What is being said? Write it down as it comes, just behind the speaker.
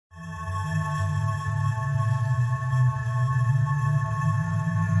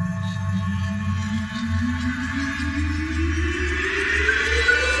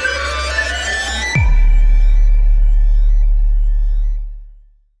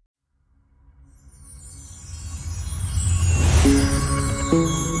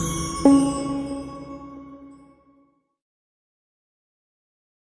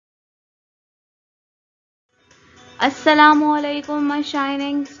Assalamu alaikum, my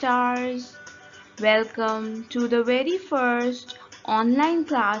shining stars. Welcome to the very first online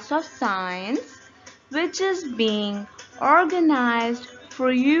class of science, which is being organized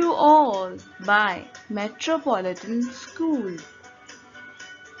for you all by Metropolitan School.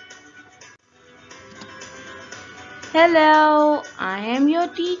 Hello, I am your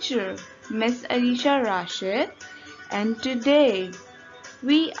teacher, Miss Alisha Rashid, and today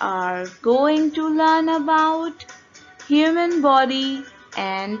we are going to learn about human body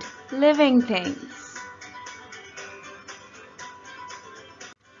and living things.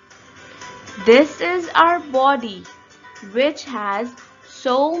 This is our body, which has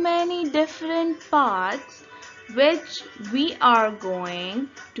so many different parts which we are going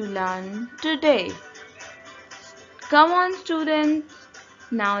to learn today. Come on students,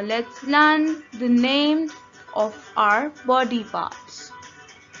 now let's learn the names of our body parts.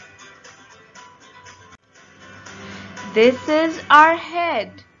 This is our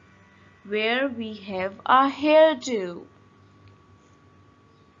head, where we have our hairdo.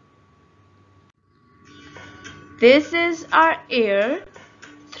 This is our ear,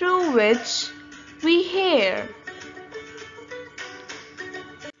 through which we hear.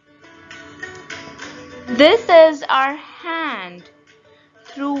 This is our hand,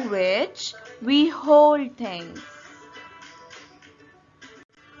 through which we hold things.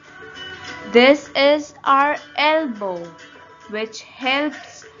 This is our elbow, which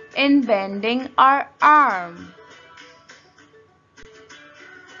helps in bending our arm.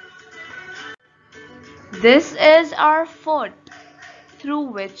 This is our foot, through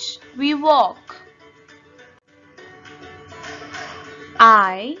which we walk.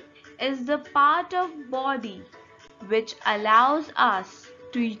 Eye is the part of body which allows us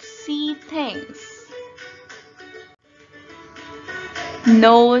to see things.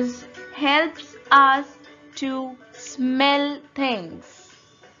 Nose helps us to smell things.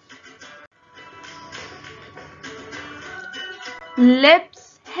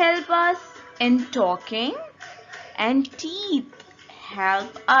 Lips help us in talking, and teeth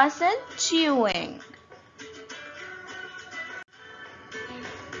help us in chewing.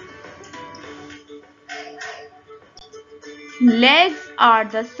 Legs are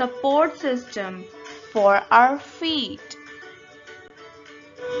the support system for our feet.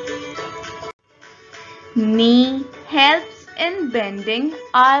 Knee helps in bending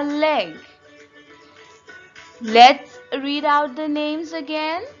our leg. Let's read out the names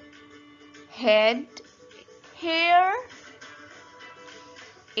again. Head, hair,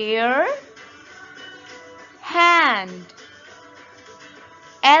 ear, hand,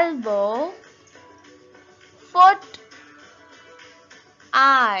 elbow, foot,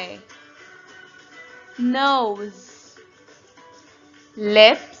 eye, nose,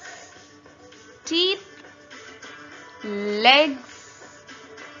 lips, teeth, legs,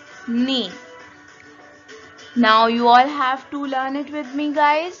 knee. Now you all have to learn it with me,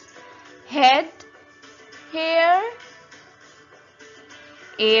 guys. Head, hair,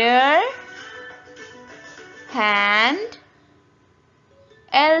 ear, hand,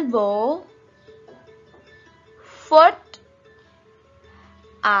 elbow, foot,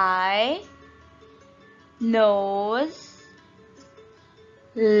 eye, nose,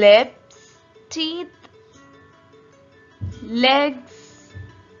 lips, teeth, legs,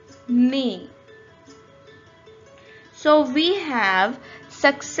 knee. So we have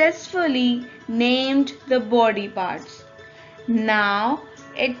successfully named the body parts. Now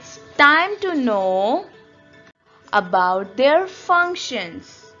it's time to know about their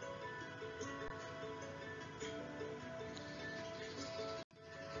functions.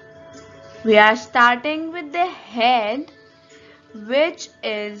 We are starting with the head, which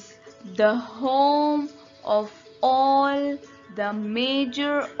is the home of all the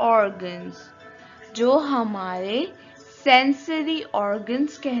major organs, जो हमारे sensory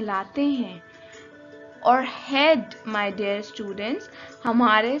organs कहलाते हैं. और head, my dear students,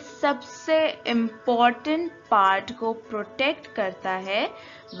 हमारे सबसे important part को protect करता है,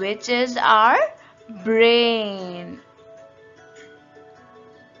 which is our brain.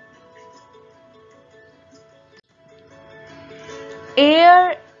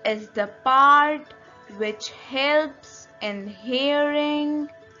 Ear is the part which helps in hearing,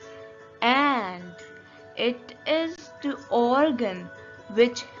 and it is the organ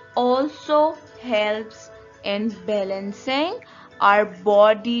which also helps in balancing our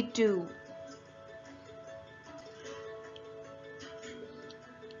body too.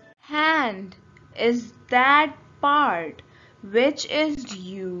 Hand is that part which is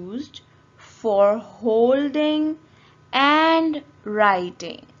used for holding and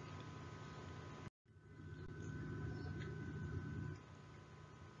writing.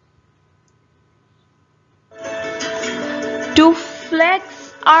 To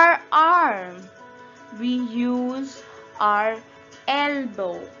flex our arm, we use our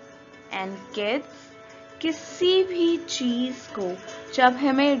elbow. And kids, किसी भी चीज को जब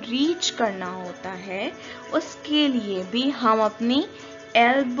हमें reach करना होता है, उसके लिए भी हम अपनी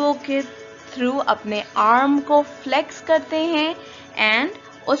एल्बो के थ्रू अपने आर्म को फ्लेक्स करते हैं एंड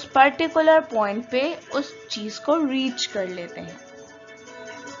उस पर्टिकुलर पॉइंट पे उस चीज को रीच कर लेते हैं.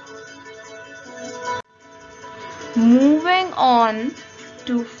 Moving on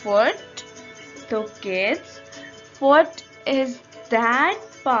to foot. So kids, foot is that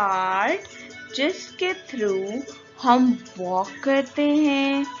part जिसके through हम walk करते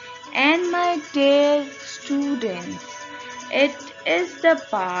हैं. And my dear students, it is the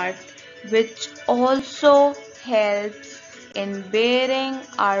part which also helps in bearing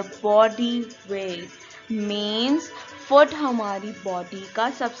our body weight. Means foot हमारी body का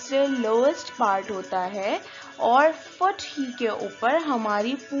सबसे lowest part होता है और फुट ही के ऊपर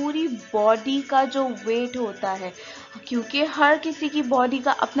हमारी पूरी बॉडी का जो वेट होता है, क्योंकि हर किसी की बॉडी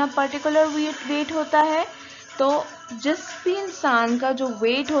का अपना पर्टिकुलर वेट होता है, तो जिस भी इंसान का जो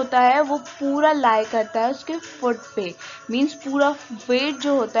वेट होता है वो पूरा लाई करता है उसके फुट पे. मीन्स पूरा वेट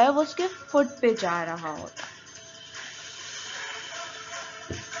जो होता है वो उसके फुट पे जा रहा होता है.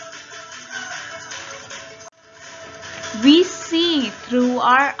 We see through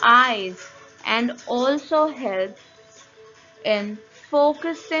our eyes and also helps in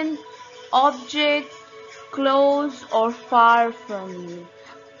focusing objects close or far from you.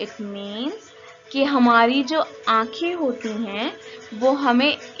 It means कि हमारी जो आंखें होती हैं वो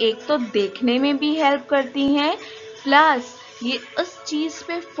हमें एक तो देखने में भी हेल्प करती हैं, प्लस ये उस चीज़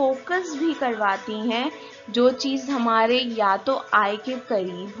पे फोकस भी करवाती हैं जो चीज़ हमारे या तो आई के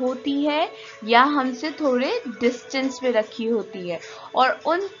करीब होती है या हमसे थोड़े डिस्टेंस पे रखी होती है, और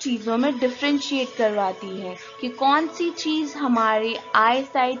उन चीज़ों में डिफ्रेंशिएट करवाती है कि कौन सी चीज़ हमारे आई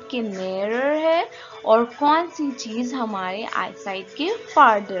साइट के नियरर है और कौन सी चीज़ हमारे आई साइट के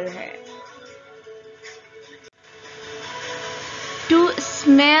फार्दर है. To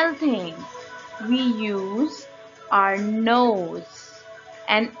smell things, we use our nose,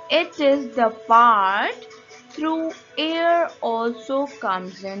 and it is the part through air also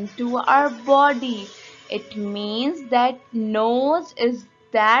comes into our body. It means that nose is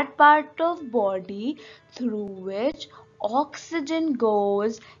that part of body through which oxygen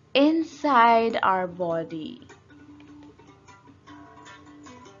goes inside our body.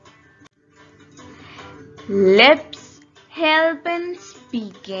 Lips help in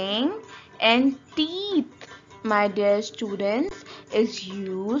speaking, and teeth, my dear students, is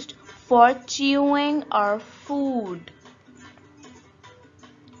used for chewing our food.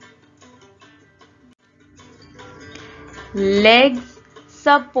 Legs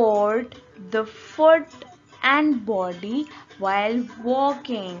support the foot and body while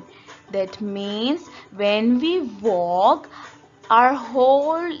walking. That means when we walk, our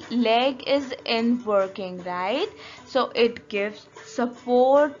whole leg is in working, right? So it gives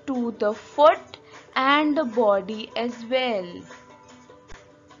support to the foot and the body as well.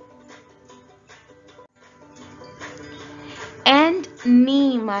 And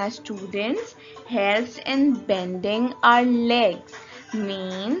knee, my students, helps in bending our legs.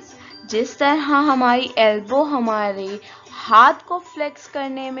 Means जिस तरह हमारी elbow हमारे हाथ को flex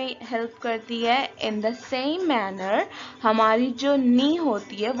करने में help करती है, इन द सेम मैनर हमारी जो नी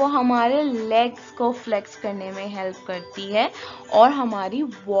होती है वो हमारे लेग्स को फ्लेक्स करने में हेल्प करती है और हमारी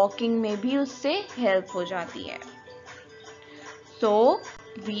वॉकिंग में भी उससे हेल्प हो जाती है. So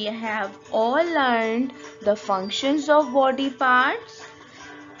we have all learned the functions of body parts.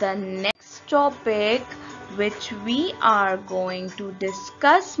 The next topic which we are going to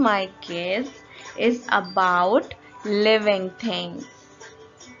discuss, my kids, is about living things.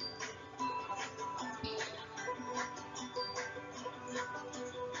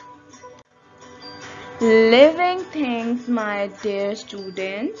 Living things, my dear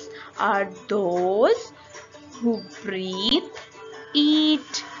students, are those who breathe,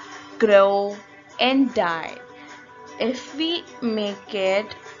 eat, grow, and die. If we make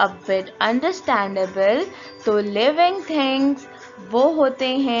it a bit understandable, तो living things वो होते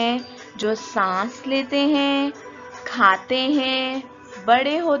हैं जो सांस लेते हैं, खाते हैं,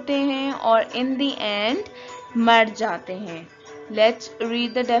 बड़े होते हैं और in the end मर जाते हैं. Let's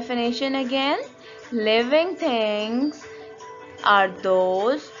read the definition again. Living things are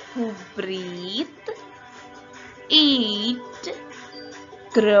those who breathe, eat,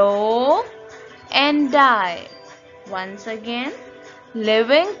 grow, and die. Once again,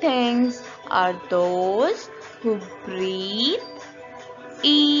 living things are those who breathe,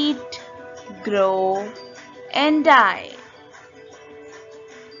 eat, grow, and die.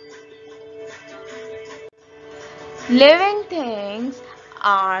 Living things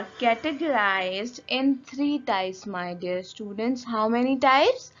are categorized in three types, my dear students. How many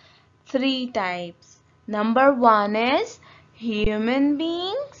types? Three types. Number one is human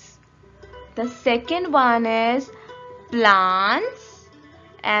beings. The second one is plants.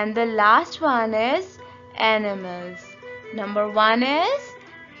 And the last one is animals. Number one is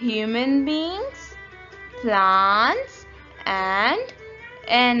human beings, plants, and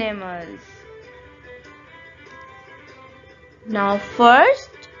animals. Now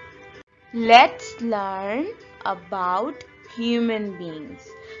first, let's learn about human beings.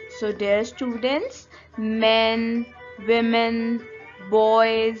 So dear students, men, women,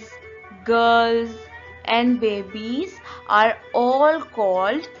 boys, girls, and babies are all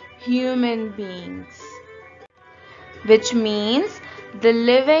called human beings, which means the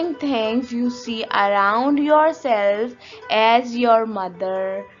living things you see around yourself as your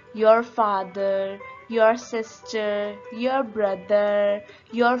mother, your father, your sister, your brother,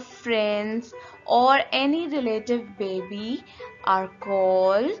 your friends, or any relative baby are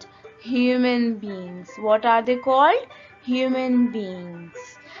called human beings. What are they called? Human beings.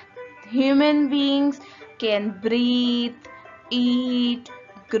 Human beings can breathe, eat,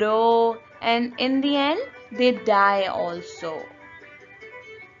 grow, and in the end, they die also.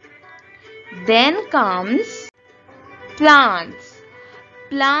 Then comes plants.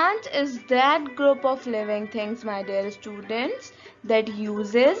 Plant is that group of living things, my dear students, that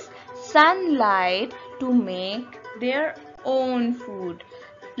uses sunlight to make their own food.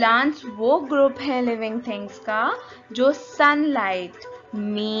 Plants वो group है living things का जो sunlight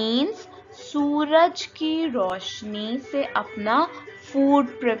means सूरज की रोशनी से अपना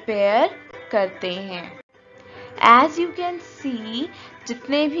food prepare करते हैं. As you can see,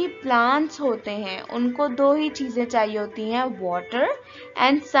 जितने भी plants होते हैं उनको दो ही चीज़ें चाहिए होती हैं, water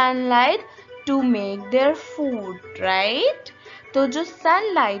and sunlight to make their food, right? तो जो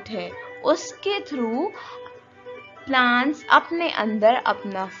sunlight है उसके through plants अपने अंदर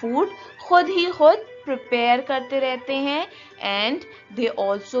अपना food खुद ही खुद prepare करते रहते हैं and they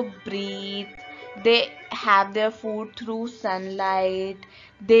also breathe. They have their food through sunlight,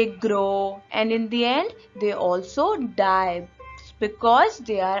 they grow, and in the end they also die because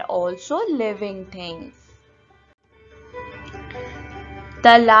they are also living things.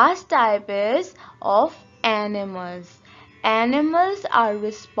 The last type is of animals. Animals are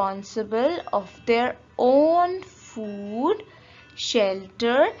responsible of their own food,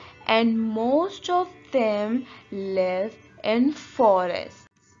 shelter, and most of them live in forests.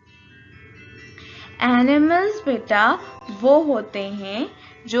 Animals बेटा वो होते हैं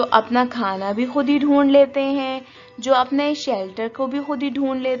जो अपना खाना भी खुद ही ढूंढ लेते हैं, जो अपने शेल्टर को भी खुद ही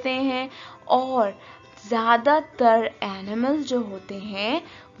ढूंढ लेते हैं, और ज़्यादातर एनिमल्स जो होते हैं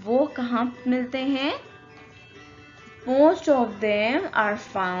वो कहाँ मिलते हैं? Most of them are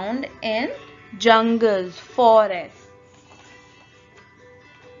found in jungles, forests.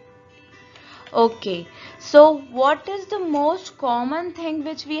 Okay, so what is the most common thing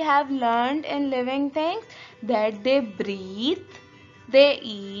which we have learned in living things? That they breathe, they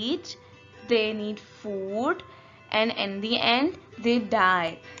eat, they need food, and in the end they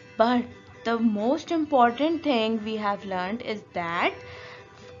die. But the most important thing we have learned is that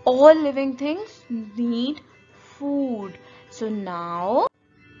all living things need food. So now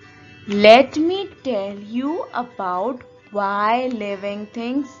let me tell you about why living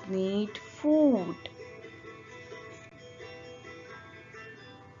things need food.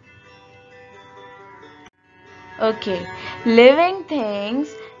 Okay, living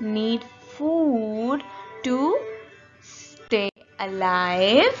things need food to stay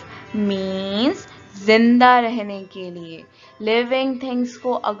alive means जिंदा रहने के लिए. Living things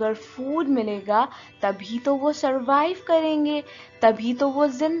को अगर food मिलेगा तभी तो वो सरवाइव करेंगे, तभी तो वो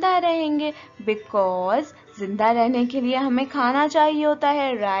जिंदा रहेंगे, बिकॉज जिंदा रहने के लिए हमें खाना चाहिए होता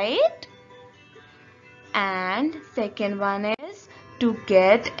है, right? And second one is to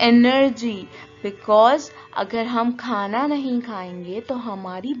get energy, because अगर हम खाना नहीं खाएंगे तो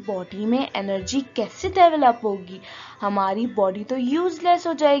हमारी बॉडी में एनर्जी कैसे डेवलप होगी? हमारी बॉडी तो यूजलेस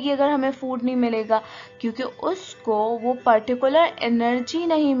हो जाएगी अगर हमें फूड नहीं मिलेगा, क्योंकि उसको वो पर्टिकुलर एनर्जी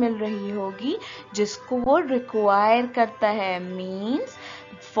नहीं मिल रही होगी जिसको वो रिक्वायर करता है, means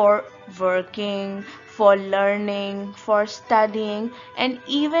for working, For learning, for studying, and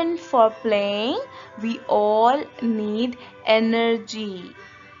even for playing, we all need energy.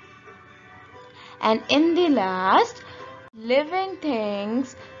 And in the last, living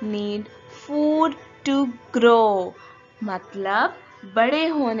things need food to grow. मतलब बड़े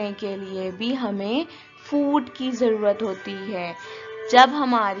होने के लिए भी हमें फूड की ज़रूरत होती है. जब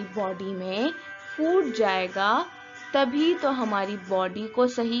हमारी बॉडी में फूड जाएगा तभी तो हमारी बॉडी को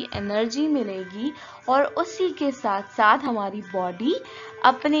सही एनर्जी मिलेगी और उसी के साथ साथ हमारी बॉडी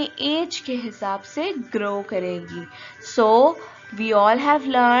अपने एज के हिसाब से ग्रो करेगी. So we all have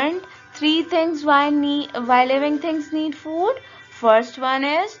learned three things why living things need food. First one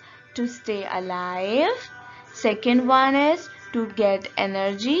is to stay alive. Second one is to get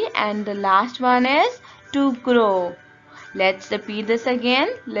energy. And the last one is to grow. Let's repeat this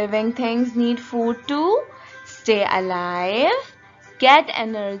again. Living things need food to stay alive, get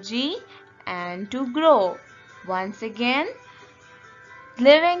energy, and to grow. Once again,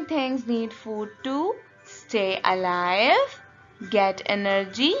 living things need food to stay alive, get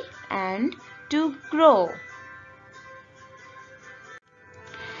energy, and to grow.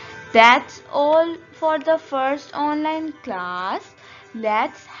 That's all for the first online class.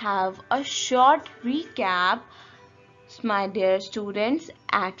 Let's have a short recap. My dear students,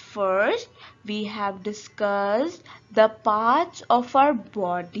 at first we have discussed the parts of our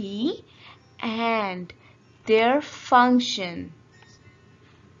body and their function.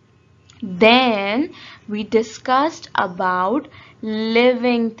 Then we discussed about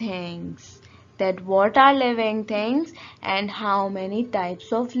living things. That what are living things and how many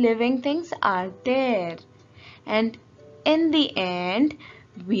types of living things are there. And in the end,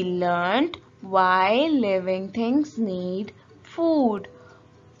 we learned why living things need food.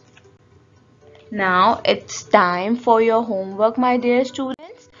 Now it's time for your homework, my dear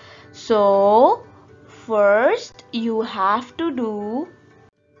students. So first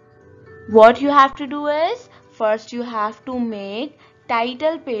what you have to do is, first you have to make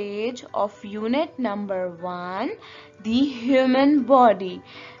title page of unit number 1, the human body.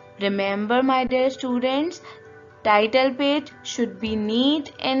 Remember, my dear students, title page should be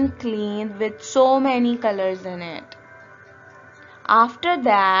neat and clean with so many colors in it. After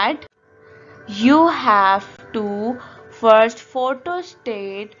that, you have to first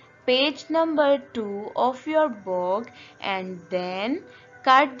photostate page number 2 of your book and then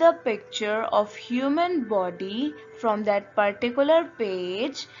cut the picture of human body from that particular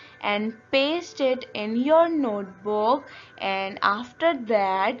page and paste it in your notebook, and after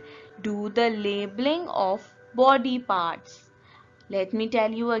that do the labeling of body parts. Let me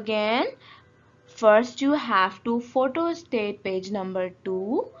tell you again. First you have to photostate page number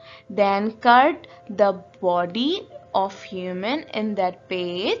 2, then cut the body of human in that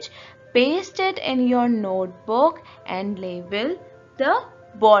page, paste it in your notebook and label the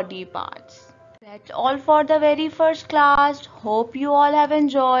body parts. That's all for the very first class. Hope you all have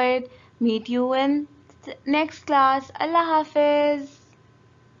enjoyed. Meet you in next class. Allah Hafiz.